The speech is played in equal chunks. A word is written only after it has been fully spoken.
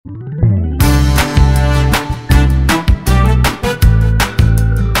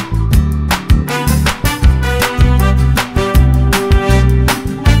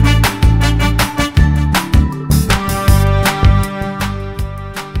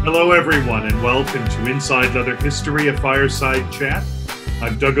Hello, everyone, and welcome to Inside Leather History, a Fireside Chat.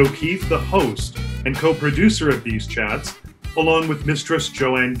 I'm Doug O'Keefe, the host and co-producer of these chats, along with Mistress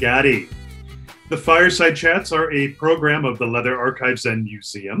Joanne Gaddy. The Fireside Chats are a program of the Leather Archives and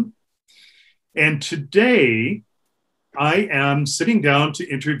Museum. And today, I am sitting down to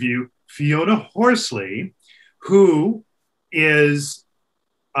interview Fiona Horsley, who is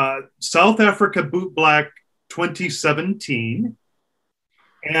South Africa Bootblack 2017,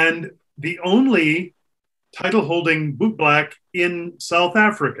 and the only title-holding bootblack in South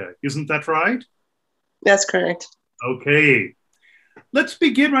Africa. Isn't that right? That's correct. Okay. Let's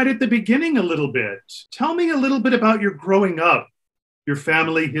begin right at the beginning a little bit. Tell me a little bit about your growing up, your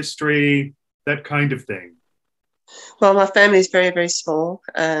family history, that kind of thing. Well, my family is very, very small.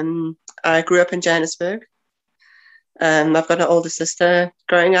 I grew up in Johannesburg. I've got an older sister.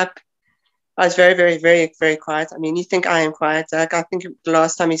 Growing up, I was very, very, very, very quiet. I mean, you think I am quiet. I think the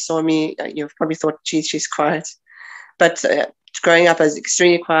last time you saw me, you probably thought, geez, she's quiet. But growing up, I was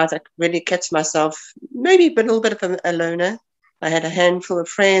extremely quiet. I really kept myself maybe a little bit of a loner. I had a handful of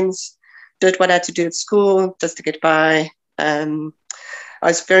friends, did what I had to do at school just to get by. I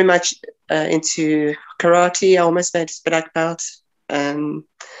was very much into karate. I almost made a black belt. Then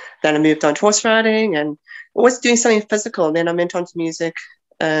I moved on to horse riding and always doing something physical. Then I went on to music.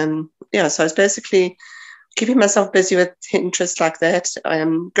 So I was basically keeping myself busy with interests like that.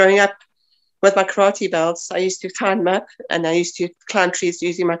 Growing up with my karate belts, I used to tie them up and I used to climb trees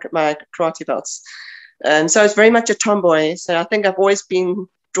using my karate belts. So I was very much a tomboy. So I think I've always been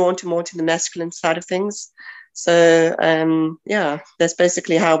drawn more to the masculine side of things. So, that's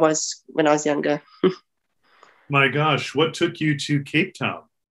basically how I was when I was younger. My gosh, what took you to Cape Town?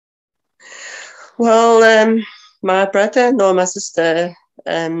 Well, my brother nor my sister,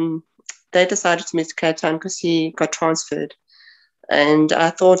 they decided to move to Cape Town because he got transferred. And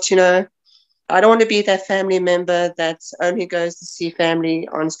I thought, I don't want to be that family member that only goes to see family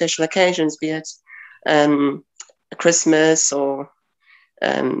on special occasions, be it Christmas or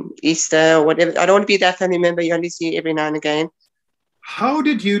Easter or whatever. I don't want to be that family member you only see every now and again. How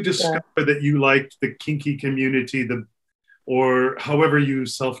did you discover that you liked the kinky community, or however you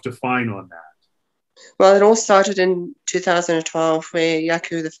self-define on that? Well, it all started in 2012 where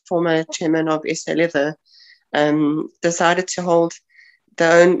Yaku, the former chairman of SA Leather, decided to hold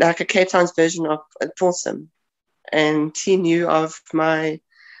their own, like a Cape Town's version of Foursome. And he knew of my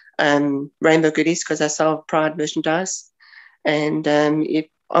rainbow goodies because I sell Pride merchandise. And he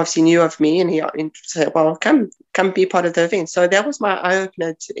obviously knew of me and he said, well, come be part of the event. So that was my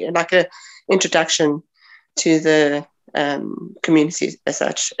eye-opener, like an introduction to the community as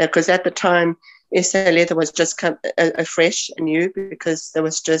such. Because at the time, SA Leather was just a fresh and new because there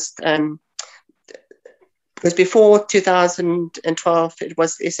was just, because before 2012, it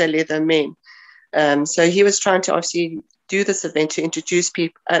was SA Leather Men. So he was trying to obviously do this event to introduce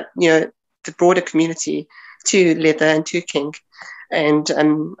people, the broader community to leather and to kink. And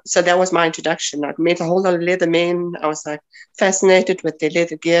so that was my introduction. I met a whole lot of leather men. I was like fascinated with their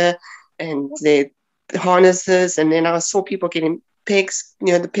leather gear and their harnesses. And then I saw people getting pegs,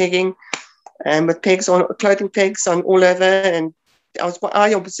 the pegging, and with pegs on, clothing pegs on all over. And I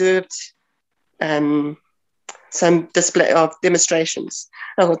observed some display of demonstrations.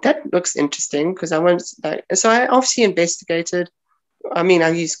 I thought that looks interesting because so I obviously investigated. I mean, I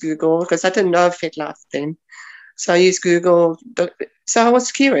used Google because I didn't know of FetLife then. So I used Google. So I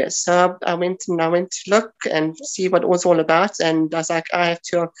was curious. So I went to look and see what it was all about. And I was like,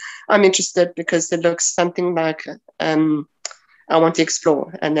 I'm interested because it looks something like I want to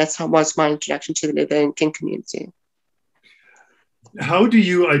explore. And that's was my introduction to the leather and kink community. How do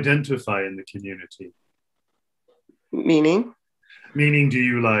you identify in the community? Meaning, do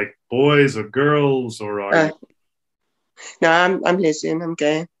you like boys or girls or are you? No, I'm lesbian. I'm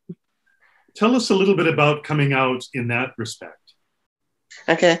gay. Tell us a little bit about coming out in that respect.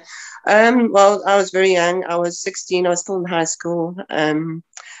 Okay. Well, I was very young. I was 16. I was still in high school.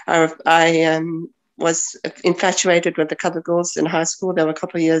 I was infatuated with a couple of girls in high school. They were a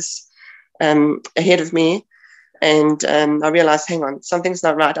couple of years ahead of me. And I realized, hang on, something's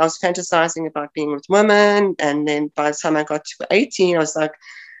not right. I was fantasizing about being with women. And then by the time I got to 18, I was like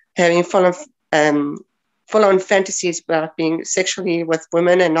having full-on fantasies about being sexually with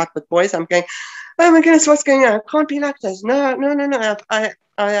women and not with boys. I'm going, oh my goodness, what's going on? I can't be like this. No.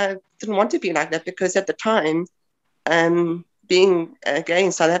 I didn't want to be like that because at the time, being gay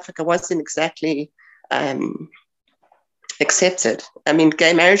in South Africa wasn't exactly accepted. I mean,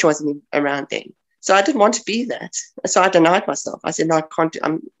 gay marriage wasn't around then. So I didn't want to be that. So I denied myself. I said, no, I can't.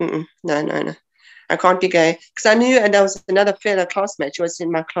 No. I can't be gay. Because I knew, and there was another fellow classmate. She was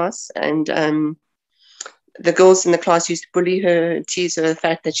in my class, and the girls in the class used to bully her and tease her the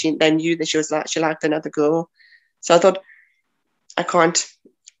fact that they knew that she liked another girl. So I thought, I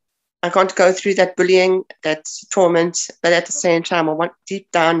can't go through that bullying, that torment, but at the same time, deep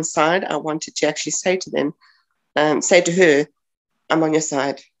down inside, I wanted to actually say to them, say to her, I'm on your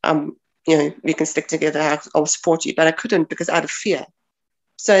side. We can stick together. I'll support you. But I couldn't because out of fear.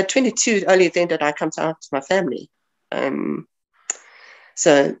 So at 22, only then did I come out to my family. In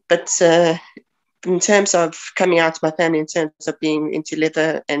terms of coming out to my family, in terms of being into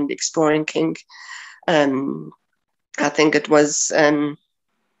leather and exploring kink, I think it was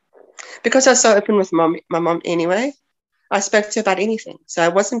because I was so open with my mom anyway. I spoke to her about anything. So I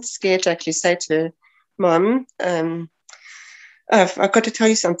wasn't scared to actually say to her, Mom, I've got to tell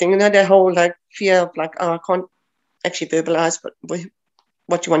you something. That whole fear of I can't actually verbalize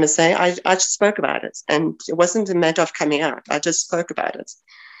what you want to say. I just spoke about it. And it wasn't a matter of coming out. I just spoke about it.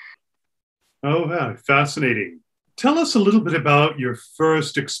 Oh, wow. Fascinating. Tell us a little bit about your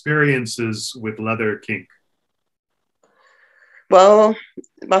first experiences with leather kink. Well,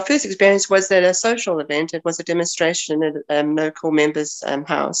 my first experience was at a social event. It was a demonstration at a local member's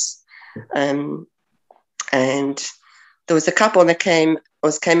house. And there was a couple that came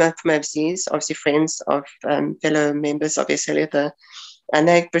up from overseas, obviously friends of fellow members of SA Leather, and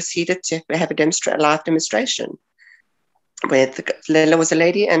they proceeded to have a live demonstration where there was a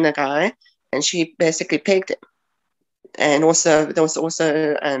lady and a guy, and she basically pegged him. And also there was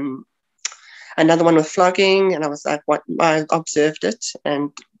also another one with flogging, and I was like, what? I observed it,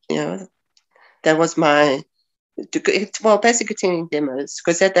 and that was basically attending demos,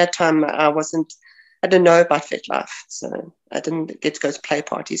 because at that time I didn't know about FetLife, so I didn't get to go to play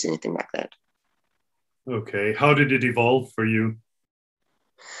parties or anything like that. Okay, how did it evolve for you?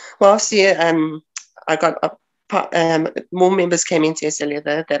 Well, obviously, I got more members came into SA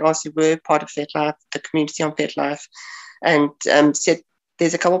Leather that also were part of FetLife, the community on FetLife, and said,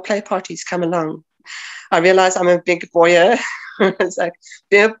 there's a couple of play parties, come along. I realized I'm a big voyeur. It's like,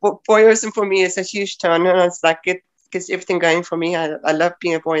 voyeurism for me is a huge turn. And it's like, it gets everything going for me. I love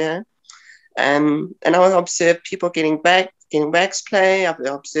being a voyeur. And I would observe people getting wax play. I've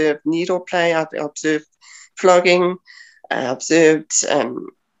observed needle play. I've observed flogging. I observed a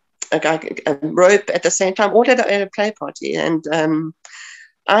rope at the same time, all at a play party. And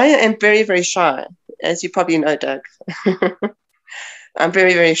I am very, very shy, as you probably know, Doug. I'm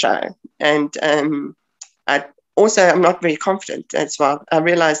very, very shy. And I'm not very confident as well. I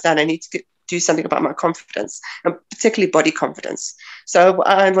realized that I need to do something about my confidence, and particularly body confidence. So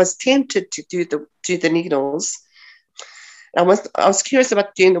I was tempted to do the needles. I was curious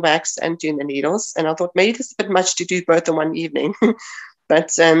about doing the wax and doing the needles, and I thought maybe it's a bit much to do both in one evening.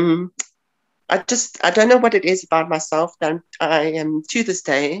 But I don't know what it is about myself that I am, to this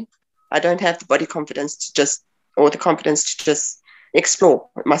day, I don't have the body confidence or the confidence to just explore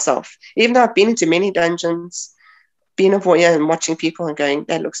myself. Even though I've been into many dungeons, being a voyeur and watching people and going,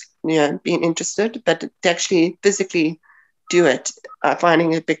 that looks, being interested, but to actually physically do it,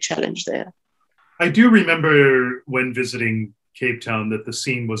 finding a big challenge there. I do remember when visiting Cape Town that the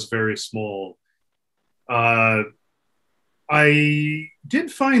scene was very small. I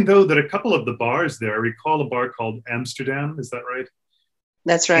did find, though, that a couple of the bars there, I recall a bar called Amsterdam, is that right?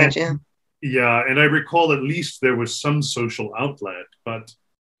 That's right, yeah. Yeah, and I recall at least there was some social outlet, but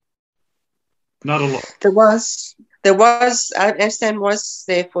not a lot. Amsterdam was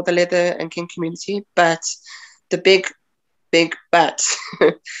there for the leather and kink community, but the big but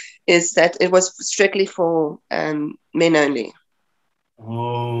is that it was strictly for men only.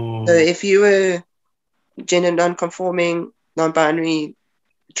 Oh. So if you were gender non-conforming, non-binary,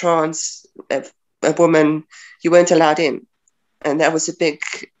 trans, a woman, you weren't allowed in. And that was a big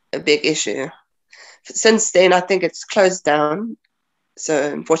issue. Since then, I think it's closed down.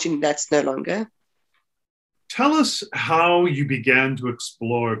 So unfortunately, that's no longer. Tell us how you began to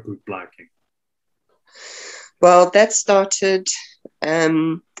explore bootblacking. Well, that started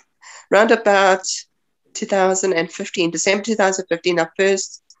around about 2015, December 2015, our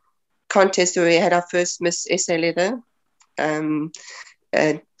first contest where we had our first Miss SA Leather.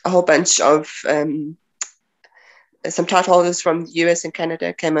 A whole bunch of some title holders from the US and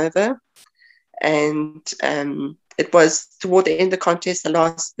Canada came over, and it was toward the end of the contest,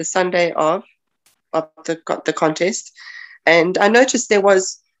 the Sunday of the contest, and I noticed there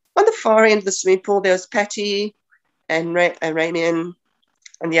was on the far end of the swimming pool there was Patty and Raymond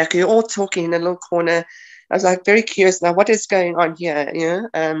and Yaku all talking in a little corner. I was like very curious now, what is going on here?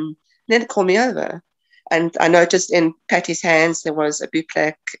 Then they called me over. And I noticed in Patty's hands there was a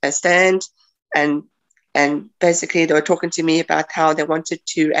bootblack stand, and basically they were talking to me about how they wanted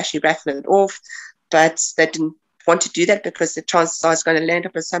to actually raffle it off, but they didn't want to do that because the chances are it's going to land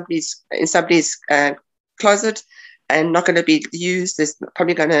up in somebody's closet and not going to be used. It's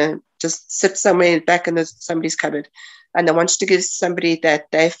probably going to just sit somewhere back in somebody's cupboard. And they wanted to give somebody that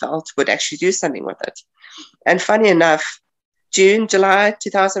they felt would actually do something with it. And funny enough, July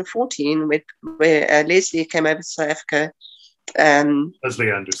 2014, where Leslie came over to South Africa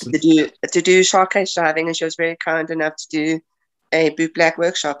Leslie Anderson to do shark cage diving, and she was very kind enough to do a bootblack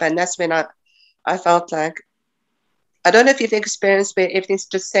workshop. And that's when I felt like, I don't know if you've experienced where everything's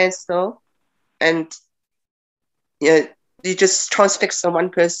just stands still and you just transfix on one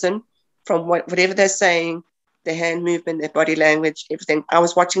person from whatever they're saying, their hand movement, their body language, everything. I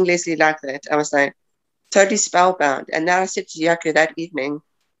was watching Leslie like that. I was like totally spellbound. And now I said to Yaku that evening,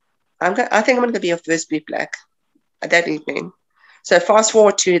 I think I'm going to be your first bootblack that evening. So fast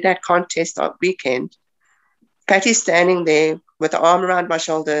forward to that contest weekend, Patty's standing there with the arm around my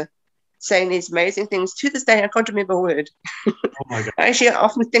shoulder, saying these amazing things. To this day, I can't remember a word. Oh my God. I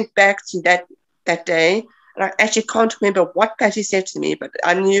often think back to that day, and I actually can't remember what Patty said to me, but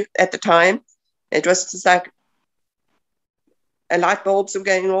I knew at the time it was just like a light bulbs were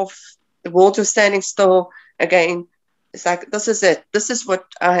going off, the world was standing still again. It's like, this is it. This is what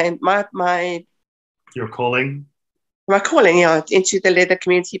Your calling? My calling, into the leather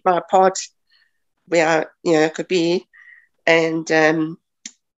community, my part where I, could be. And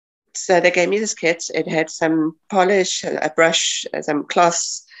so they gave me this kit. It had some polish, a brush, some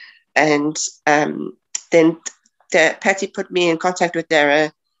cloths, and then Patty put me in contact with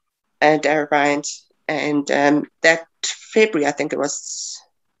Dara Bryant, and that February, I think it was,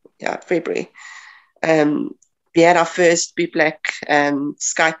 February, we had our first bootblack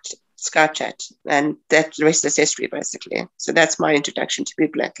Skype chat, and that the rest is history, basically. So that's my introduction to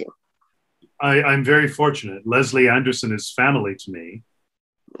bootblacking. I'm very fortunate. Leslie Anderson is family to me.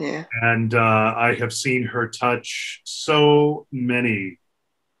 Yeah. And I have seen her touch so many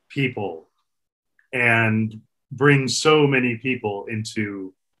people and bring so many people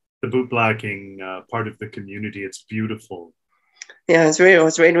into the bootblacking part of the community. It's beautiful. Yeah, it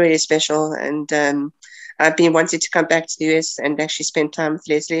was really, really special. And I've been wanting to come back to the US and actually spend time with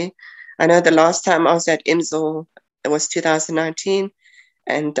Leslie. I know the last time I was at IMSL, it was 2019.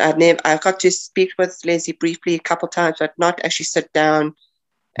 And I got to speak with Leslie briefly a couple of times, but not actually sit down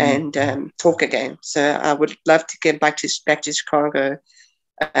and talk again. So I would love to get back to Chicago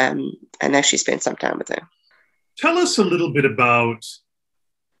and actually spend some time with her. Tell us a little bit about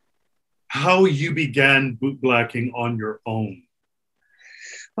how you began bootblacking on your own.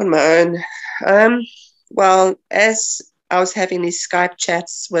 On my own. Well, as I was having these Skype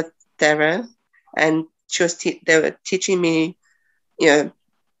chats with Dara, and they were teaching me,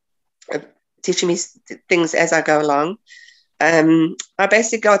 things as I go along. I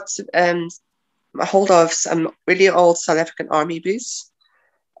basically got a hold of some really old South African army boots,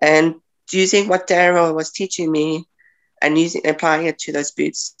 and using what Dara was teaching me and applying it to those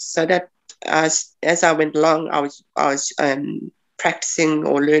boots, so that as I went along, I was practicing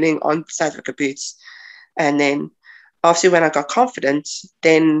or learning on South African boots. And then after, when I got confident,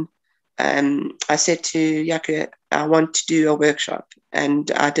 then I said to Yaku, I want to do a workshop.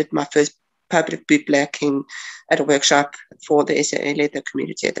 And I did my first public bootblacking at a workshop for the SA leather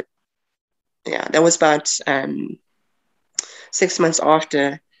community. That was about 6 months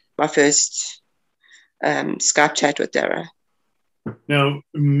after my first Skype chat with Dara. Now,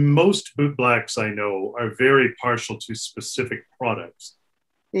 most bootblacks I know are very partial to specific products.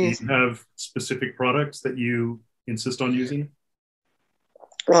 Yes. Do you have specific products that you insist on using?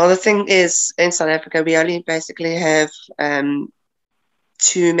 Well, the thing is, in South Africa, we only basically have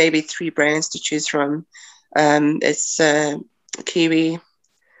 2, maybe 3 brands to choose from. It's Kiwi,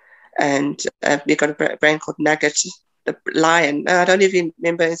 and we've got a brand called Nugget, the Lion. I don't even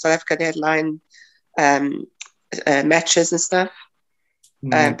remember in South Africa they had Lion matches and stuff.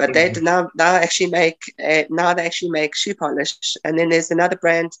 But they now actually make shoe polish. And then there's another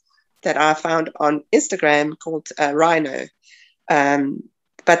brand that I found on Instagram called Rhino.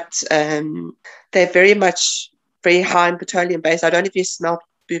 But they're very high in petroleum base. I don't know if you smell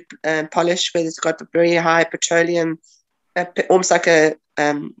polish, where it's got a very high petroleum, almost like a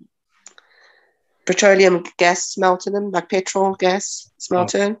petroleum gas smell to them, like petrol gas smell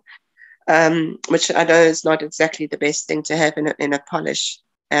to them. Which I know is not exactly the best thing to have in a polish.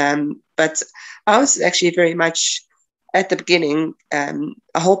 But I was actually very much at the beginning, a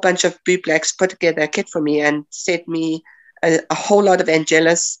whole bunch of bootblacks put together a kit for me and sent me a whole lot of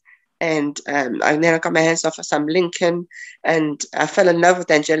Angelus and then I got my hands off of some Lincoln, and I fell in love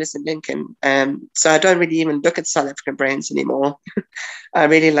with Angelus and Lincoln. So I don't really even look at South African brands anymore. I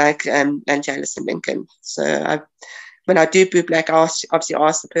really like Angelus and Lincoln. So when I do bootblack, I obviously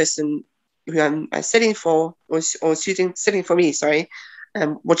ask the person who I'm sitting for, or sitting for me, sorry,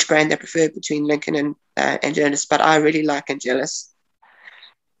 which brand they prefer between Lincoln and Angelus. But I really like Angelus.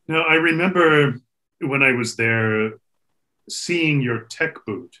 Now, I remember when I was there seeing your tech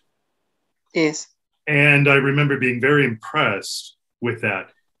boot. Yes. And I remember being very impressed with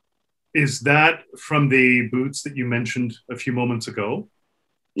that. Is that from the boots that you mentioned a few moments ago?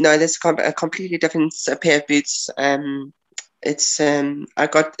 No, there's a completely different pair of boots. They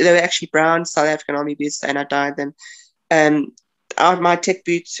were actually brown South African Army boots, and I dyed them. My tech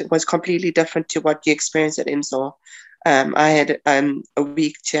boot was completely different to what you experienced at IMSOR. I had a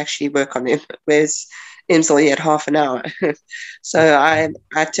week to actually work on them, whereas IMSOR, you had half an hour. So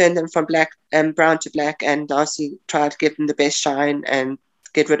I turned them from brown to black, and obviously tried to give them the best shine and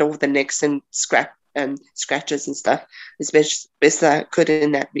get rid of all the nicks and scratches and stuff as best I could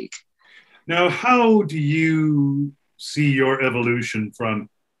in that week. Now, how do you see your evolution from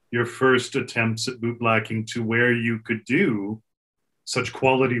your first attempts at bootblacking to where you could do such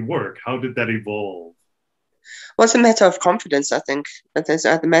quality work? How did that evolve? Well, it's a matter of confidence, I think. There's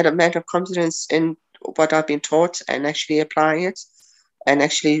a matter of confidence in what I've been taught and actually applying it, and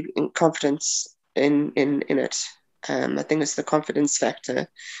actually in confidence in it. I think it's the confidence factor.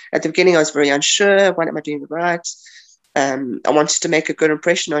 At the beginning, I was very unsure. What am I doing right? I wanted to make a good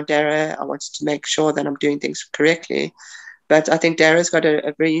impression on Dara. I wanted to make sure that I'm doing things correctly. But I think Dara's got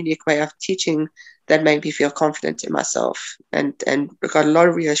a very unique way of teaching that made me feel confident in myself, and got a lot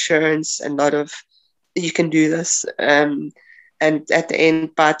of reassurance and a lot of, you can do this. And at the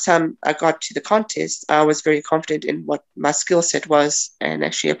end, by the time I got to the contest, I was very confident in what my skill set was and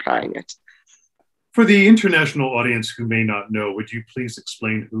actually applying it. For the international audience who may not know, would you please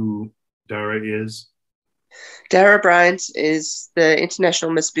explain who Dara is? Dara Bryant is the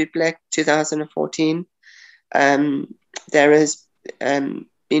International Miss Bootblack 2014. There has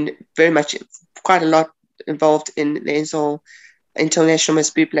been very much, quite a lot involved in the International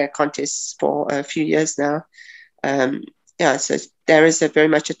Miss Bootblack contests for a few years now. So there is very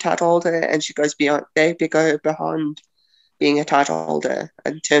much a title holder, and she goes beyond. They go beyond being a title holder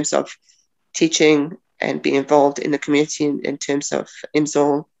in terms of teaching and being involved in the community in terms of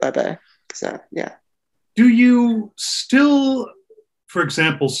IMSOR, Baba. So yeah. Do you still, for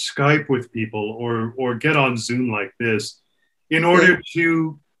example, Skype with people or get on Zoom like this in order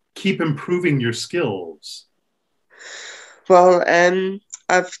to keep improving your skills? Well,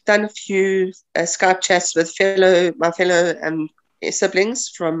 I've done a few Skype chats with my fellow siblings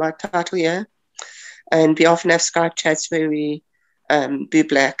from my title year, and we often have Skype chats where we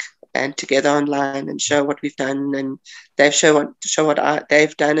bootblack and together online and show what we've done, and they show what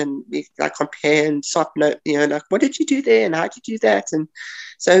they've done, and we like compare and swap note, like, what did you do there and how did you do that? And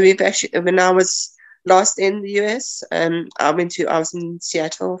so we've actually, when I was last in the US, I was in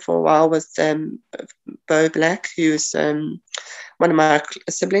Seattle for a while with Bo Black, who's one of my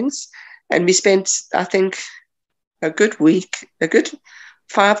siblings, and we spent, I think, a good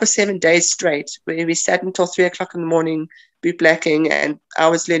 5 or 7 days straight where we sat until 3:00 in the morning bootblacking, and I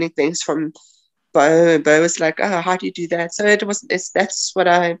was learning things from Bo, and Bo was like, oh, how do you do that? So that's what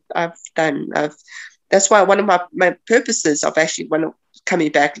I've done. That's why one of my purposes of actually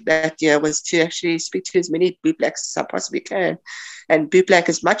coming back that year was to actually speak to as many bootblacks as I possibly can, and bootblack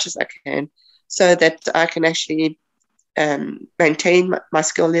as much as I can, so that I can actually maintain my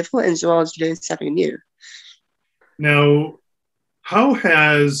skill level as well as learn something new. Now, how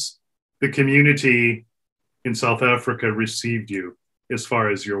has the community in South Africa received you as far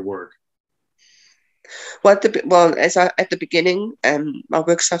as your work? Well, at the beginning, my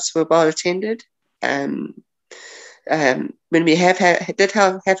workshops were well attended. When we did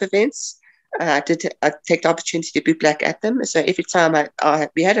have events, I take the opportunity to bootblack at them. So every time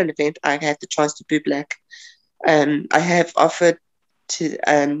we had an event, I had the chance to bootblack. I have offered to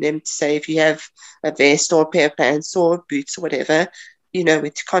them to say, if you have a vest or a pair of pants or boots or whatever, you know where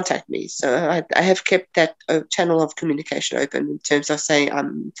to contact me. So I have kept that channel of communication open in terms of saying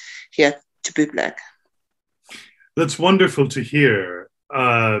I'm here to bootblack. That's wonderful to hear.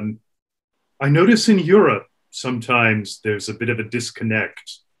 I notice in Europe sometimes there's a bit of a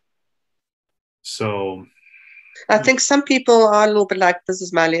disconnect. So I think some people are a little bit like, this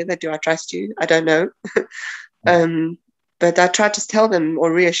is my leather, do I trust you? I don't know. But I try to tell them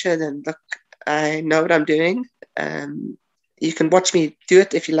or reassure them, look, I know what I'm doing. You can watch me do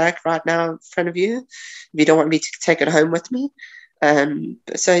it if you like right now in front of you. If you don't want me to take it home with me,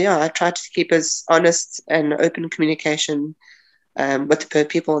 So yeah, I try to keep as honest and open communication with the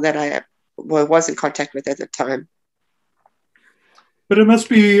people that I was in contact with at the time. But it must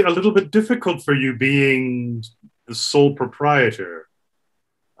be a little bit difficult for you being the sole proprietor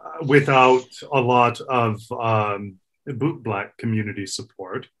without a lot of bootblack community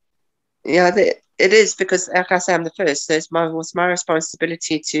support. Yeah, it is, because, like I say, I'm the first. So it was my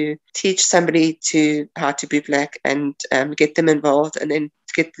responsibility to teach somebody how to bootblack and get them involved, and then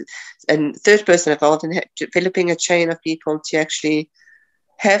to get a third person involved, and developing a chain of people to actually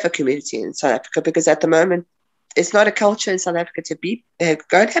have a community in South Africa. Because at the moment, it's not a culture in South Africa to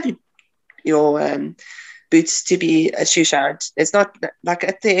go and have your boots to be shoe shined. It's not like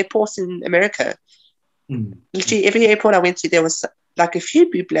at the airports in America. Literally every airport I went to, there was like a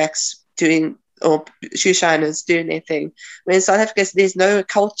few bootblacks doing, or shoe shiners doing their thing. Where in South Africa, there's no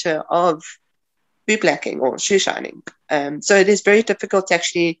culture of bootblacking or shoe shining. So it is very difficult to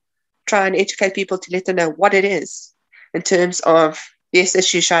actually try and educate people to let them know what it is, in terms of, yes, the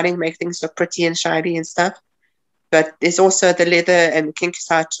shoe shining make things look pretty and shiny and stuff, but there's also the leather and the kink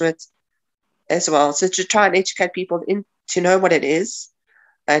side to it as well. So to try and educate people to know what it is,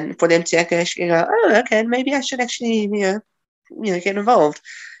 and for them to actually go, oh, okay, maybe I should actually, get involved.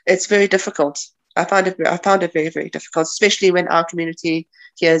 It's very difficult. I found it very, very difficult, especially when our community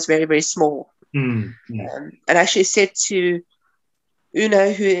here is very, very small. And I actually said to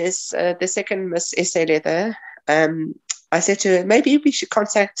Una, who is the second Miss SA Leather, I said to her, maybe we should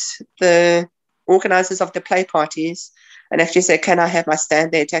contact the organizers of the play parties and actually say, can I have my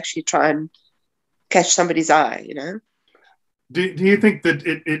stand there to actually try and catch somebody's eye, Do you think that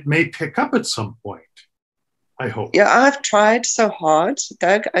it may pick up at some point? I hope. Yeah, I've tried so hard,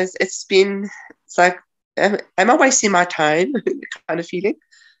 Doug. It's like, am I wasting my time kind of feeling?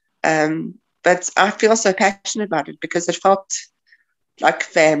 But I feel so passionate about it because it felt like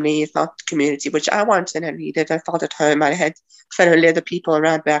family, it felt community, which I wanted and needed. I felt at home. I had fellow leather people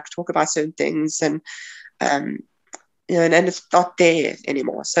around back talk about certain things, and and it's not there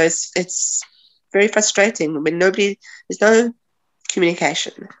anymore. So it's very frustrating when there's no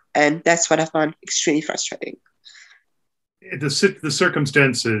communication, and that's what I find extremely frustrating. The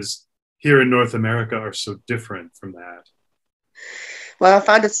circumstances here in North America are so different from that. Well, I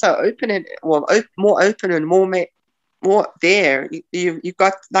find it so open and more open and more there. You've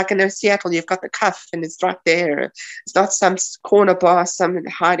got, like in Seattle, you've got the cuff and it's right there. It's not some corner bar, someone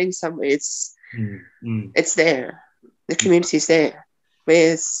hiding somewhere. It's there. The community's there.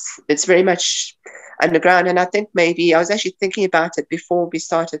 Whereas it's very much underground. And I think maybe I was actually thinking about it before we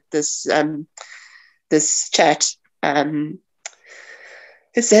started this chat.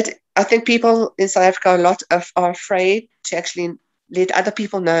 Is that I think people in South Africa are afraid to actually let other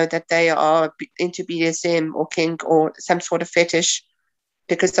people know that they are into BDSM or kink or some sort of fetish,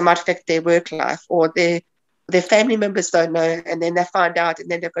 because it might affect their work life, or their family members don't know, and then they find out, and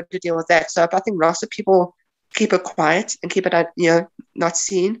then they've got to deal with that. So I think lots of people keep it quiet and keep it, not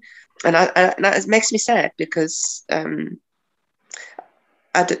seen, and it makes me sad because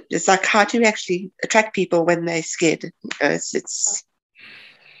it's like, how do you actually attract people when they're scared? It's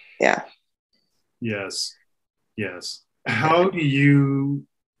yeah. Yes. How do you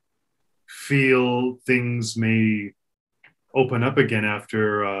feel things may open up again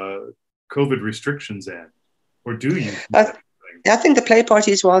after COVID restrictions end, or do you? I think the play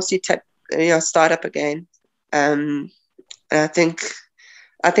parties will also start up again. And I think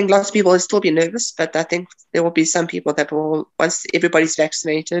lots of people will still be nervous, but I think there will be some people that will, once everybody's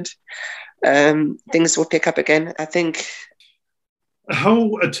vaccinated, things will pick up again, I think.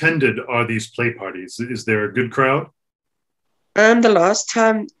 How attended are these play parties? Is there a good crowd? The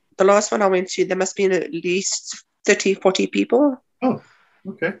last one I went to, there must be at least 30, 40 people. Oh,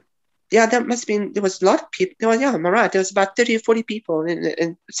 okay. Yeah, there was a lot of people. I'm right. There was about 30 or 40 people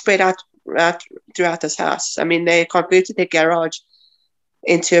and spread out throughout this house. I mean, they converted their garage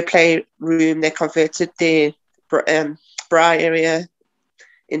into a playroom. They converted their bra area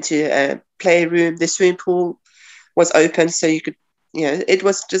into a playroom. The swimming pool was open, so you could, it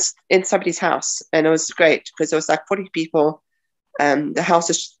was just in somebody's house, and it was great because there was like 40 people. The house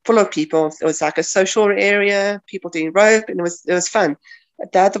was full of people. It was like a social area, people doing rope, and it was fun.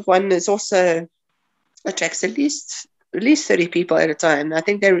 The other one is also attracts at least 30 people at a time. I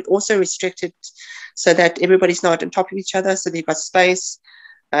think they're also restricted so that everybody's not on top of each other, so they've got space.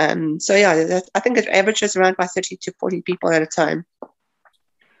 So yeah, I think it averages around by 30 to 40 people at a time.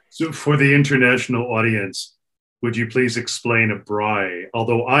 So for the international audience, would you please explain a braai?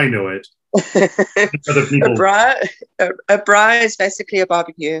 Although I know it, other people. A braai is basically a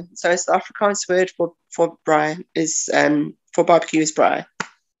barbecue. So it's the Afrikaans word for braai is for barbecue is braai.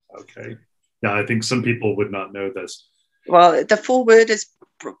 Okay. Yeah, I think some people would not know this. Well, the full word is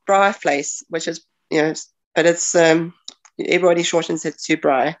braai vleis, which is, but it's everybody shortens it to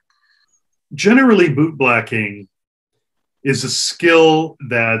braai. Generally, bootblacking is a skill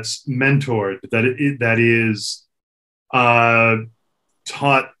that's mentored, that is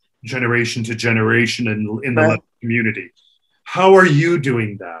taught generation to generation in the leather community. How are you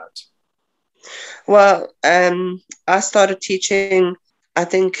doing that? Well, I started teaching, I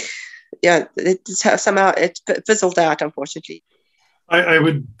think, somehow it fizzled out, unfortunately. I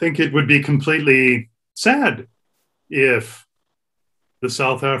would think it would be completely sad if the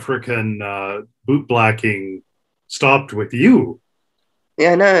South African bootblacking stopped with you.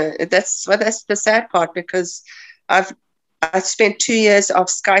 Yeah, no, that's the sad part, because I spent 2 years of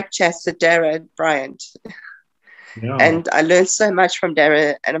Skype chats with Dara Bryant. Yeah. And I learned so much from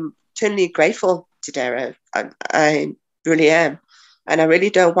Dara, and I'm eternally grateful to Dara. I really am. And I really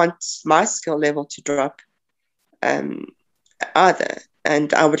don't want my skill level to drop either.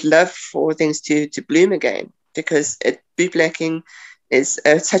 And I would love for things to bloom again, because bootblacking is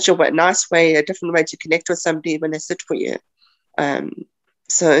such a nice way, a different way to connect with somebody when they sit for you.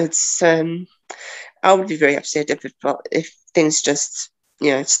 So it's I would be very upset if things just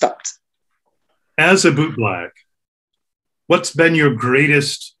stopped. As a bootblack, what's been your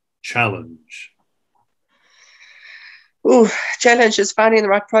greatest challenge? Challenge is finding the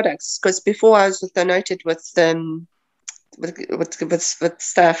right products, because before I was donated with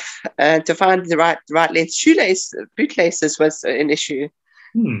stuff to find the right length. Bootlaces was an issue.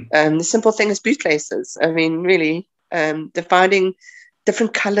 The simple thing is bootlaces. I mean, really, finding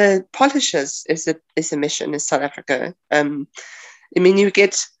different color polishes is a mission in South Africa. I mean, you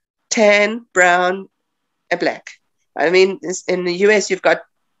get tan, brown, and black. I mean, in the US, you've got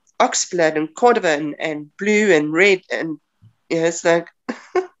oxblood and cordovan and blue and red, and it's like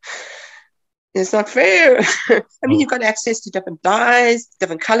it's not fair. I mean, you've got access to different dyes,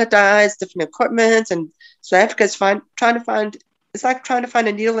 different color dyes, different equipment, and South Africa's it's like trying to find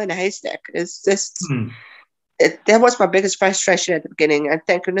a needle in a haystack. It's just that was my biggest frustration at the beginning, and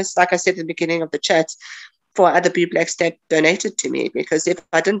thank goodness, like I said at the beginning of the chat, for other bootblacks that donated to me, because if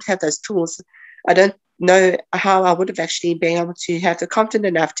I didn't have those tools, I don't know how I would have actually been able to have the confidence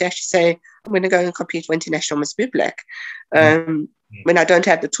enough to actually say, I'm going to go and compete for International Miss Bootblack when I don't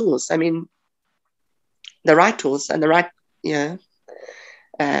have the tools. I mean, the right tools and the right,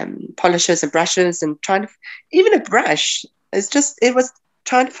 polishers and brushes, and even a brush. It was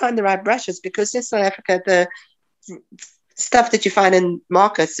trying to find the right brushes, because in South Africa, the stuff that you find in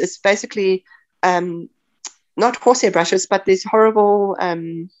markets is basically not horsehair brushes, but these horrible,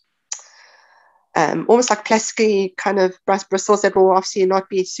 almost like plasticky kind of bristles that will obviously not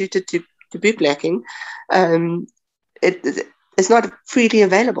be suited to bootblacking. It's not freely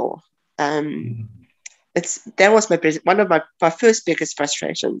available. That was one of my first biggest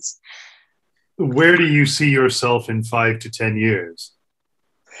frustrations. Where do you see yourself in 5 to 10 years?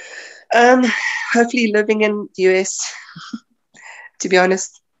 Hopefully living in the US, to be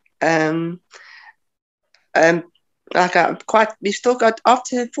honest. We've still got,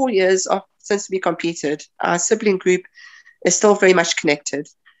 after 4 years since we competed, our sibling group is still very much connected.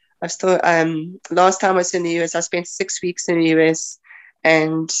 Last time I was in the US, I spent 6 weeks in the US,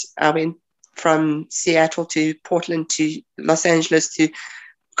 and I went from Seattle to Portland to Los Angeles to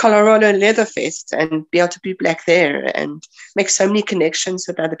Colorado Leatherfest, and be able to be black there and make so many connections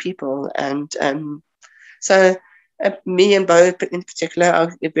with other people. And so me and Bo in particular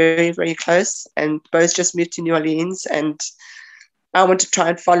are very, very close, and Bo's just moved to New Orleans, and I want to try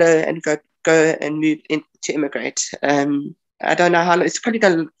and follow and go and move in to immigrate. I don't know how long. It's probably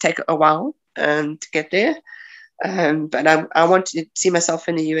going to take a while to get there, but I want to see myself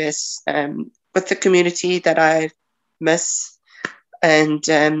in the US with the community that I miss, and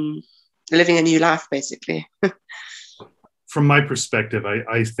living a new life, basically. From my perspective,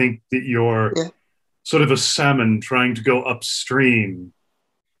 I think that you're sort of a salmon trying to go upstream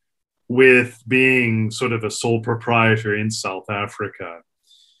with being sort of a sole proprietor in South Africa.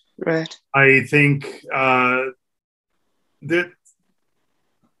 Right. I think that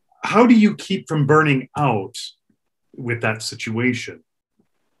how do you keep from burning out with that situation?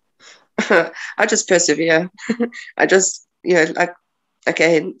 I just persevere. I just,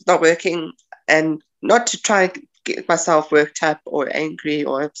 okay, not working, and not to try and get myself worked up or angry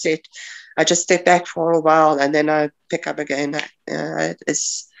or upset. I just step back for a while, and then I pick up again.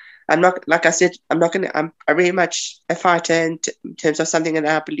 I'm not, like I said, I'm very much a fighter in terms of something that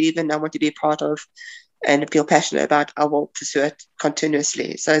I believe in, I want to be part of, and feel passionate about. I will pursue it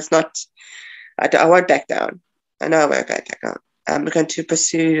continuously. So it's not, I won't back down. I know I won't go back out. I'm going to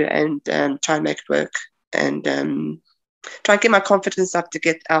pursue and try and make it work, and try and get my confidence up to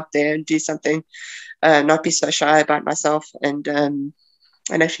get out there and do something, not be so shy about myself, and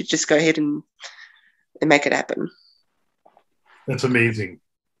actually just go ahead and make it happen. That's amazing,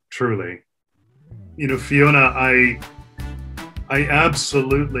 truly. You know, Fiona, I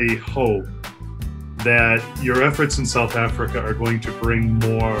absolutely hope that your efforts in South Africa are going to bring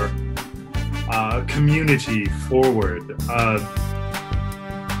more community forward.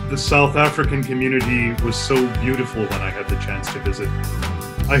 The South African community was so beautiful when I had the chance to visit.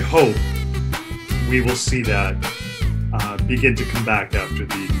 I hope we will see that begin to come back after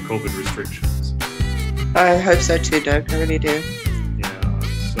the COVID restrictions. I hope so too, Doug. I really do. Yeah,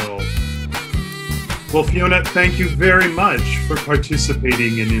 so... Well, Fiona, thank you very much for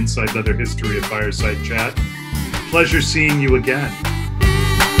participating in Inside Leather History of Fireside Chat. Pleasure seeing you again.